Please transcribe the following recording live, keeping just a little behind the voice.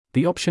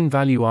The option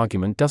value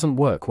argument doesn't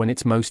work when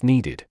it's most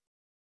needed.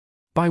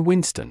 By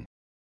Winston.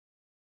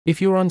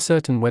 If you're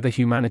uncertain whether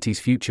humanity's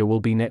future will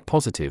be net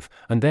positive,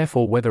 and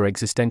therefore whether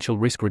existential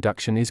risk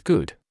reduction is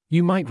good,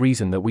 you might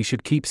reason that we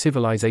should keep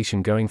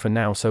civilization going for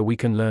now so we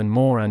can learn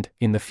more and,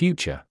 in the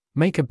future,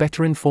 make a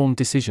better informed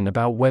decision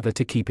about whether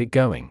to keep it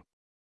going.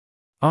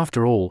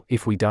 After all,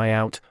 if we die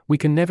out, we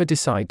can never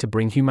decide to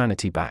bring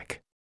humanity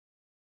back.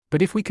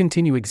 But if we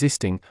continue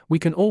existing, we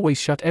can always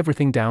shut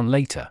everything down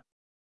later.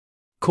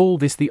 Call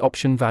this the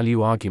option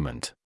value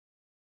argument.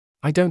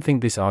 I don't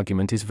think this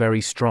argument is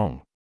very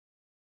strong.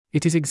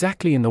 It is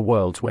exactly in the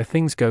worlds where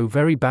things go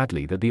very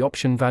badly that the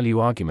option value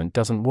argument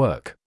doesn't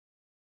work.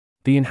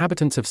 The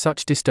inhabitants of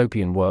such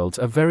dystopian worlds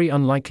are very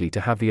unlikely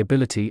to have the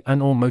ability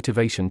and/or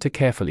motivation to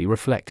carefully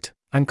reflect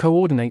and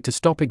coordinate to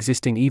stop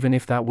existing, even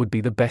if that would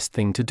be the best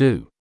thing to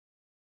do.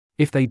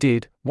 If they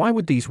did, why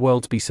would these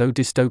worlds be so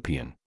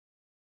dystopian?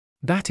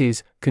 That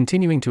is,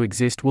 continuing to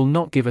exist will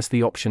not give us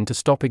the option to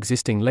stop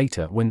existing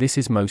later when this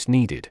is most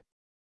needed.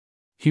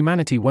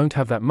 Humanity won't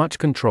have that much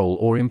control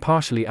or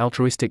impartially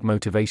altruistic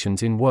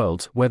motivations in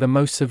worlds where the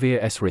most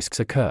severe risks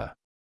occur.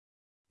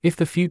 If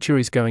the future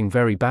is going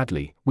very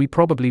badly, we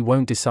probably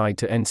won't decide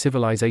to end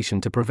civilization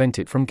to prevent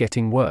it from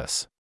getting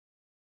worse.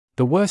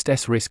 The worst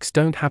risks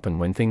don't happen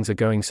when things are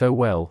going so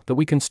well that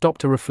we can stop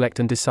to reflect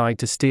and decide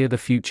to steer the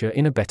future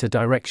in a better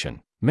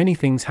direction. Many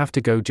things have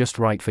to go just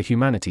right for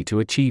humanity to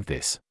achieve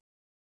this.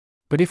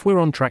 But if we're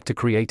on track to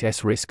create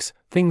risks,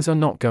 things are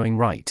not going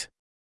right.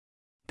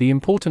 The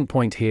important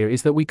point here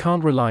is that we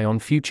can't rely on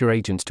future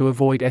agents to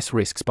avoid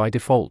risks by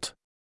default.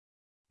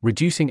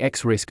 Reducing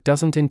risk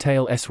doesn't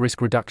entail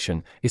risk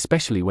reduction,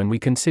 especially when we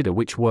consider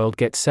which world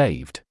gets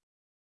saved.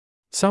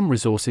 Some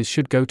resources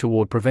should go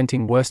toward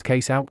preventing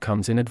worst-case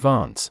outcomes in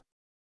advance.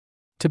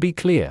 To be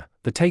clear,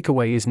 the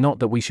takeaway is not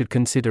that we should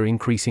consider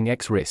increasing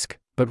risk,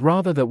 but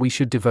rather that we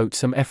should devote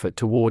some effort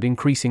toward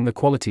increasing the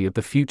quality of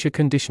the future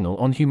conditional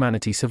on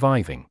humanity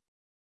surviving.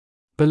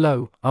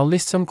 Below, I'll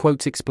list some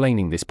quotes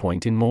explaining this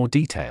point in more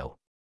detail.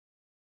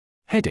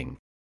 Heading: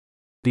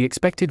 The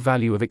expected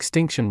value of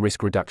extinction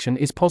risk reduction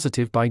is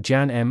positive by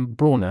Jan M.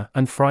 Brawner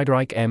and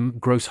Friedrich M.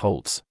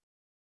 Grossholtz.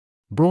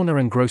 Brawner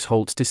and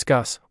Grossholtz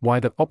discuss why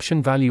the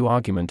option value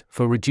argument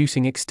for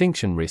reducing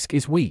extinction risk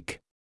is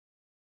weak.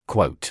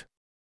 Quote: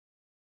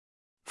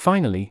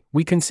 Finally,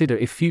 we consider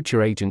if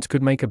future agents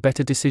could make a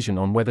better decision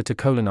on whether to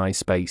colonize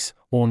space,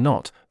 or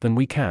not, than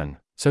we can,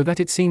 so that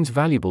it seems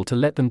valuable to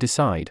let them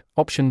decide,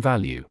 option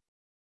value.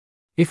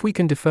 If we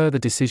can defer the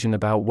decision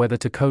about whether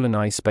to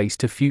colonize space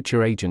to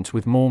future agents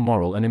with more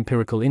moral and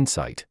empirical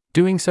insight,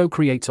 doing so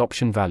creates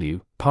option value,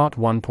 part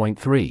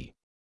 1.3.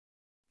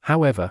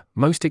 However,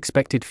 most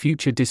expected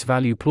future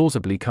disvalue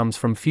plausibly comes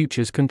from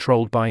futures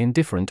controlled by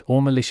indifferent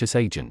or malicious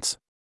agents.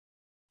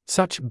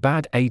 Such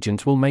bad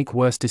agents will make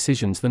worse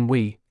decisions than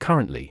we,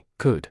 currently,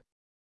 could.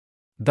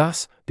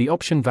 Thus, the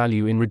option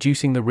value in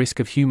reducing the risk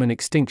of human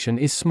extinction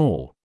is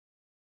small.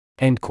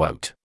 End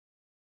quote.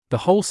 The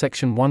whole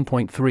section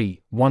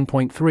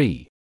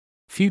 1.3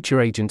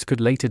 Future agents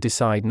could later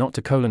decide not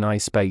to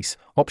colonize space,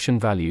 option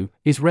value,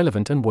 is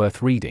relevant and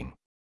worth reading.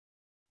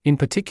 In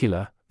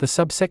particular, the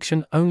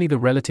subsection only the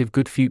relative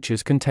good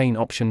futures contain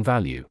option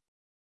value.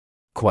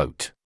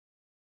 Quote: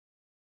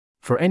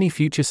 For any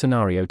future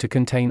scenario to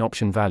contain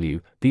option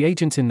value, the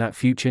agents in that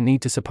future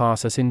need to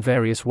surpass us in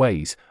various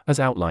ways, as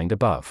outlined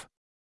above.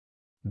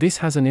 This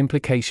has an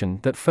implication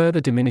that further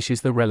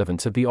diminishes the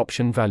relevance of the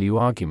option value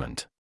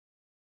argument.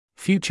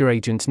 Future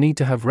agents need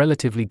to have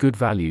relatively good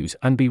values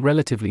and be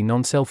relatively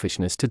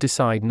non-selfishness to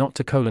decide not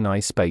to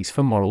colonize space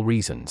for moral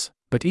reasons,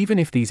 but even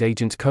if these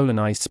agents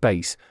colonized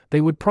space,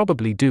 they would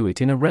probably do it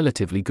in a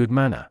relatively good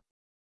manner.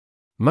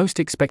 Most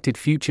expected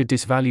future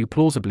disvalue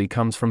plausibly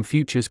comes from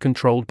futures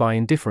controlled by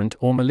indifferent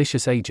or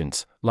malicious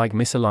agents, like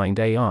misaligned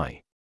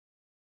AI.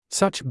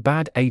 Such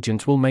bad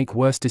agents will make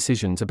worse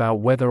decisions about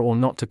whether or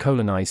not to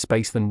colonize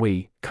space than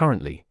we,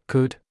 currently,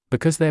 could,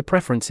 because their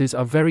preferences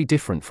are very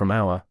different from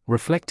our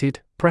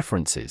reflected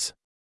preferences.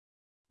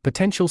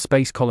 Potential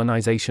space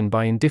colonization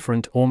by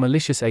indifferent or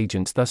malicious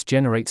agents thus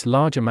generates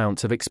large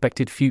amounts of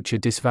expected future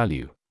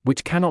disvalue,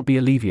 which cannot be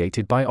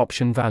alleviated by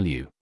option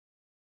value.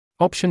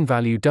 Option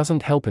value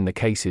doesn't help in the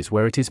cases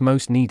where it is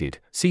most needed,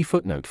 see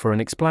footnote for an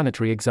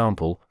explanatory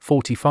example,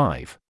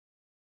 45.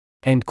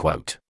 End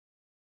quote.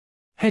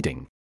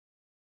 Heading: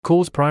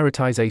 Cause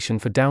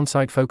prioritization for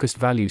downside-focused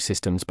value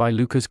systems by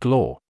Lucas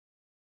Glaw.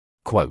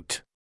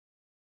 Quote: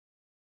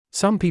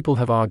 Some people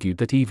have argued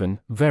that even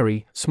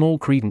very small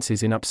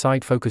credences in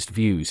upside-focused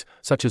views,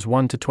 such as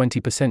 1 to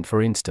 20%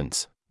 for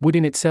instance, would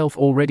in itself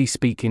already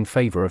speak in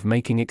favor of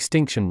making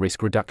extinction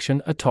risk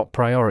reduction a top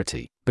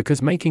priority,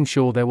 because making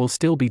sure there will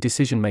still be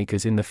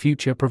decision-makers in the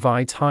future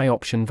provides high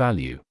option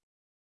value.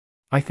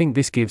 I think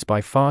this gives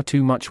by far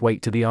too much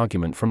weight to the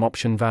argument from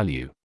option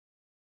value.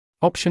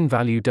 Option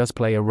value does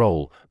play a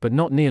role, but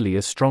not nearly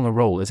as strong a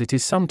role as it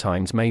is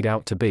sometimes made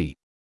out to be.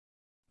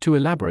 To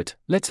elaborate,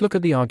 let's look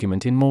at the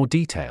argument in more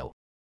detail.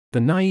 The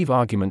naive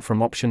argument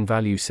from option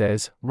value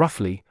says,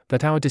 roughly,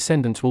 that our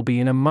descendants will be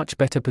in a much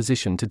better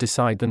position to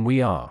decide than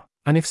we are,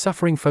 And if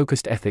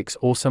suffering-focused ethics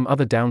or some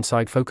other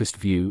downside-focused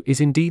view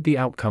is indeed the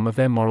outcome of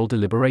their moral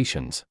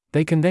deliberations,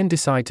 they can then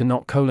decide to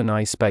not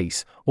colonize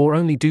space, or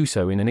only do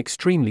so in an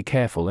extremely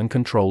careful and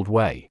controlled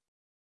way.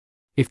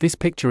 If this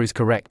picture is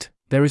correct,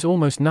 there is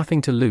almost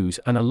nothing to lose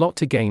and a lot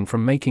to gain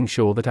from making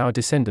sure that our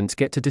descendants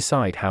get to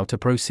decide how to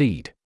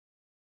proceed.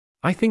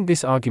 I think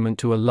this argument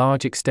to a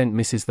large extent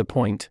misses the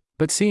point,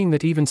 but seeing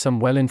that even some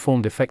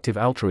well-informed effective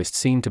altruists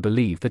seem to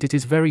believe that it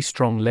is very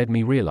strong led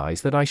me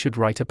realize that I should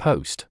write a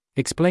post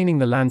explaining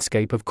the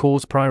landscape of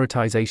cause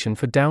prioritization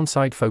for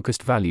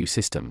downside-focused value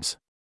systems.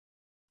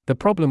 The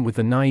problem with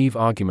the naive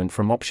argument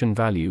from option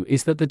value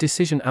is that the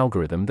decision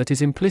algorithm that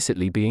is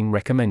implicitly being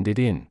recommended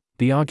in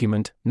the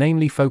argument,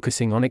 namely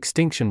focusing on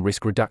extinction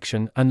risk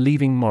reduction and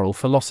leaving moral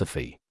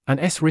philosophy, and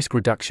risk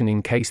reduction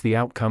in case the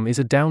outcome is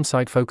a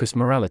downside-focused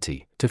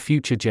morality, to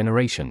future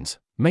generations,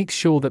 makes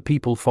sure that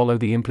people follow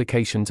the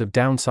implications of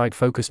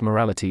downside-focused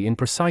morality in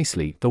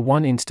precisely the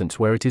one instance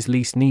where it is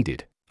least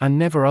needed, and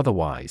never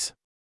otherwise.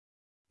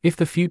 If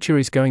the future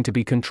is going to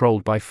be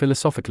controlled by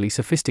philosophically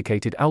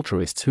sophisticated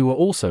altruists who are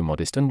also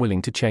modest and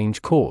willing to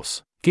change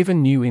course,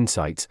 given new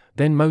insights,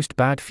 then most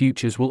bad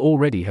futures will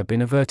already have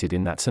been averted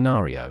in that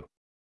scenario.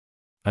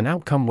 An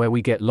outcome where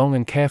we get long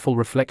and careful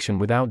reflection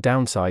without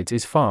downsides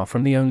is far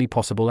from the only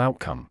possible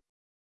outcome.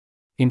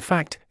 In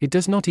fact, it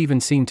does not even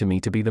seem to me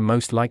to be the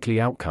most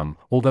likely outcome,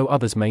 although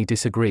others may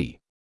disagree.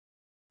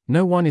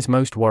 No one is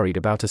most worried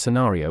about a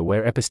scenario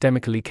where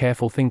epistemically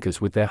careful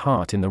thinkers with their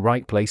heart in the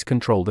right place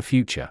control the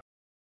future.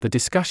 The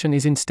discussion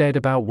is instead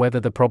about whether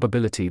the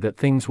probability that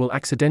things will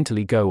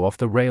accidentally go off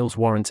the rails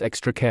warrants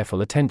extra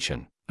careful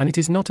attention, and it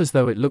is not as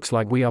though it looks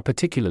like we are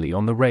particularly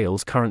on the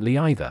rails currently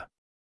either.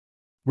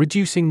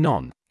 Reducing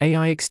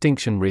non-AI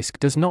extinction risk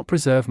does not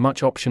preserve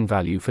much option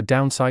value for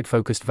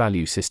downside-focused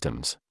value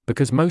systems,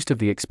 because most of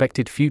the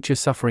expected future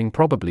suffering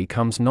probably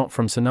comes not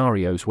from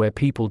scenarios where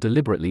people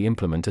deliberately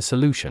implement a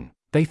solution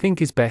they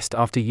think is best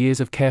after years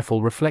of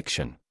careful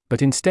reflection,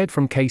 but instead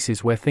from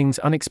cases where things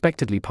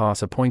unexpectedly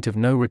pass a point of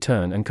no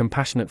return and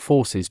compassionate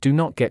forces do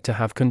not get to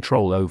have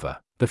control over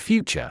the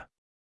future.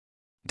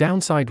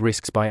 Downside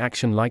risks by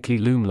action likely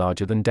loom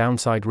larger than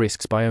downside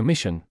risks by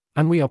omission,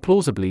 and we are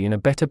plausibly in a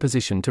better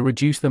position to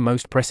reduce the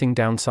most pressing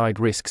downside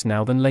risks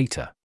now than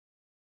later.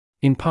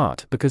 In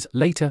part because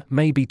later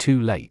may be too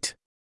late.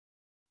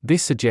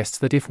 This suggests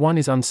that if one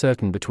is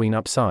uncertain between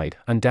upside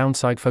and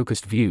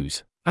downside-focused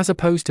views, as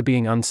opposed to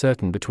being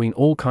uncertain between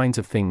all kinds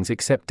of things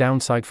except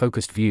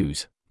downside-focused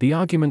views, the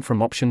argument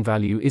from option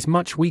value is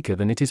much weaker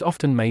than it is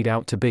often made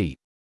out to be.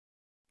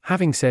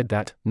 Having said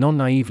that,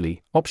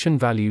 non-naively, option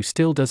value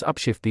still does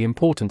upshift the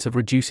importance of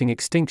reducing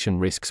extinction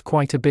risks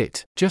quite a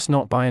bit, just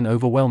not by an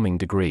overwhelming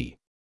degree.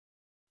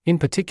 In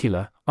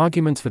particular,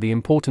 arguments for the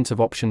importance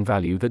of option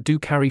value that do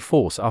carry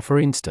force are, for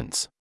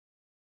instance,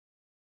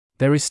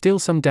 there is still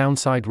some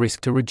downside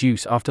risk to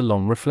reduce after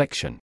long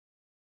reflection.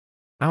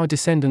 Our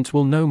descendants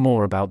will know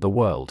more about the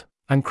world,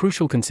 and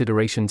crucial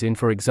considerations in,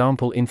 for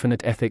example,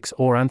 infinite ethics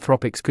or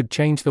anthropics could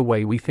change the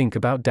way we think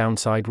about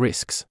downside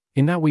risks,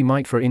 in that we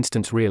might, for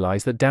instance,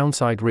 realize that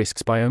downside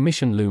risks by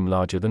omission loom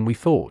larger than we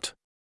thought.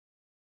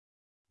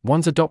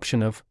 One's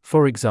adoption of,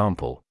 for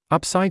example,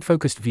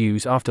 upside-focused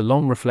views after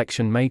long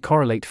reflection may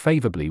correlate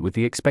favorably with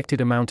the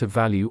expected amount of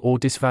value or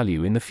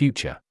disvalue in the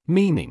future,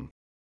 meaning,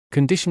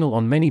 conditional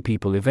on many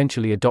people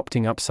eventually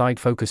adopting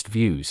upside-focused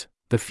views,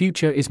 the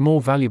future is more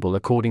valuable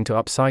according to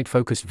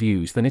upside-focused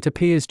views than it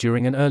appears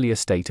during an earlier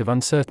state of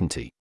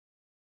uncertainty.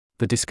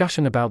 The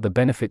discussion about the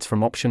benefits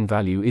from option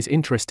value is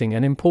interesting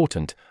and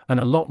important, and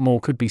a lot more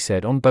could be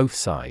said on both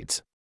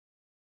sides.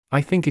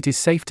 I think it is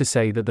safe to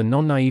say that the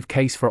non-naive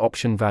case for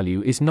option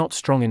value is not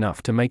strong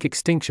enough to make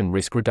extinction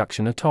risk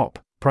reduction a top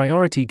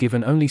priority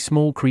given only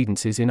small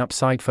credences in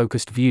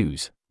upside-focused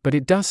views, but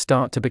it does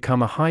start to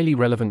become a highly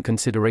relevant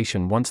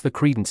consideration once the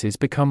credences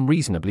become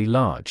reasonably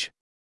large.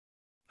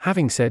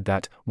 Having said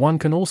that, one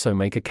can also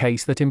make a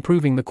case that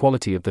improving the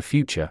quality of the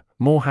future,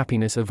 more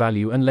happiness of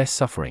value and less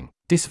suffering,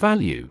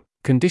 disvalue,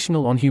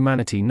 conditional on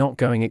humanity not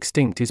going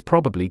extinct is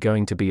probably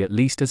going to be at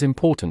least as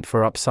important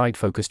for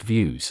upside-focused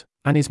views,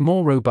 and is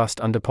more robust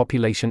under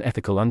population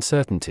ethical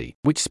uncertainty,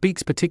 which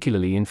speaks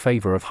particularly in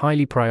favor of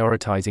highly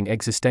prioritizing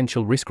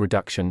existential risk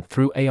reduction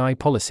through AI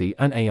policy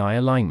and AI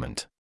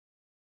alignment.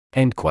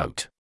 End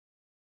quote.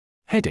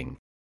 Heading: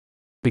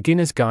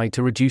 Beginner's Guide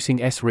to Reducing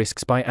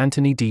Risks by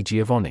Anthony D.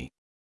 Giovanni.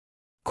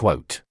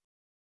 Quote: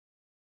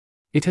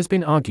 It has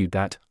been argued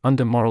that,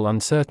 under moral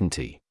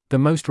uncertainty, the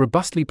most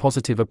robustly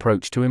positive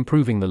approach to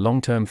improving the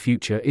long-term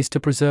future is to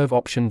preserve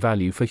option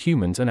value for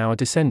humans and our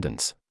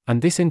descendants,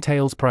 and this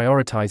entails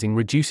prioritizing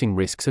reducing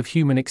risks of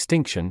human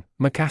extinction.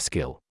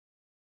 McCaskill.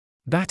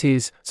 That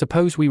is,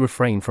 suppose we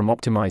refrain from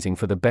optimizing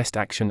for the best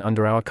action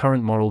under our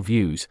current moral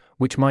views,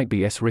 which might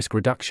be risk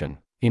reduction,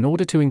 in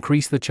order to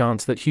increase the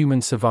chance that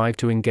humans survive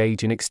to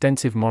engage in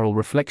extensive moral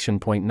reflection.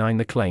 9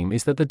 The claim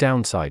is that the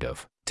downside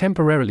of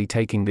temporarily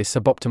taking this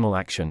suboptimal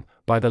action,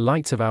 by the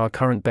lights of our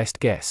current best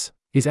guess,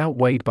 is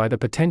outweighed by the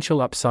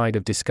potential upside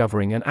of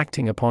discovering and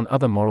acting upon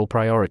other moral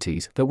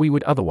priorities that we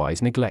would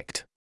otherwise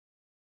neglect.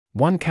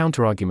 One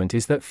counterargument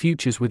is that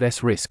futures with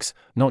S risks,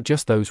 not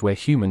just those where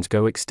humans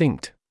go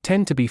extinct,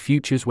 tend to be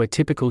futures where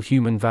typical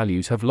human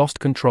values have lost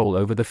control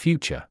over the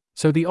future,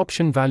 so the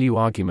option value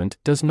argument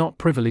does not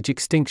privilege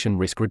extinction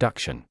risk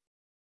reduction.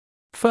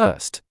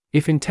 First,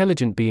 if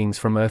intelligent beings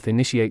from Earth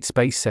initiate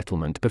space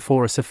settlement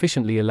before a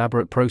sufficiently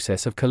elaborate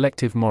process of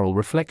collective moral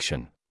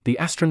reflection, the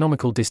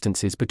astronomical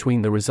distances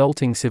between the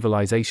resulting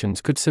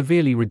civilizations could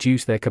severely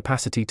reduce their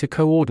capacity to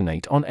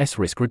coordinate on S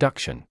risk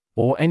reduction,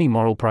 or any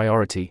moral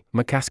priority.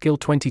 McCaskill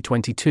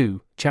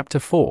 2022, Chapter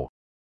 4.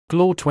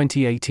 GLAW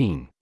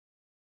 2018.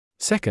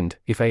 Second,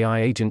 if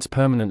AI agents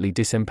permanently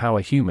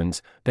disempower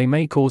humans, they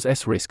may cause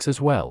S risks as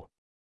well.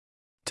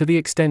 To the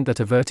extent that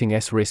averting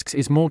S risks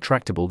is more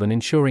tractable than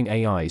ensuring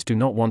AIs do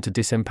not want to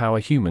disempower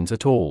humans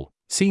at all,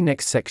 see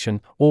next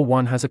section, or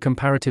one has a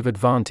comparative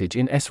advantage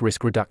in S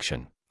risk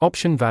reduction,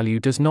 option value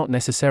does not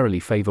necessarily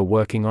favor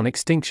working on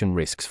extinction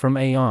risks from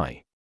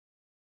AI.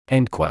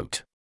 End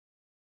quote.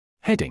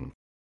 Heading: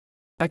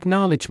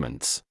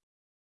 Acknowledgements.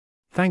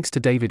 Thanks to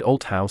David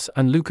Althouse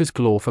and Lucas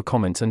Glaw for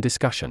comments and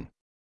discussion.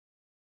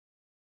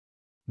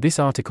 This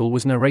article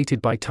was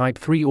narrated by Type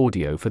 3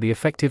 Audio for the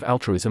Effective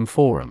Altruism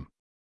Forum.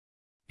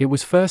 It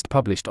was first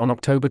published on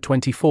October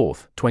 24,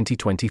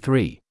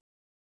 2023.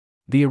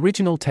 The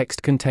original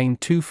text contained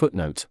 2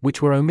 footnotes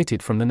which were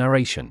omitted from the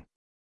narration.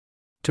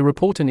 To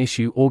report an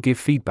issue or give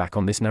feedback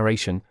on this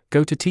narration,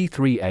 go to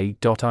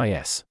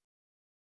t3a.is.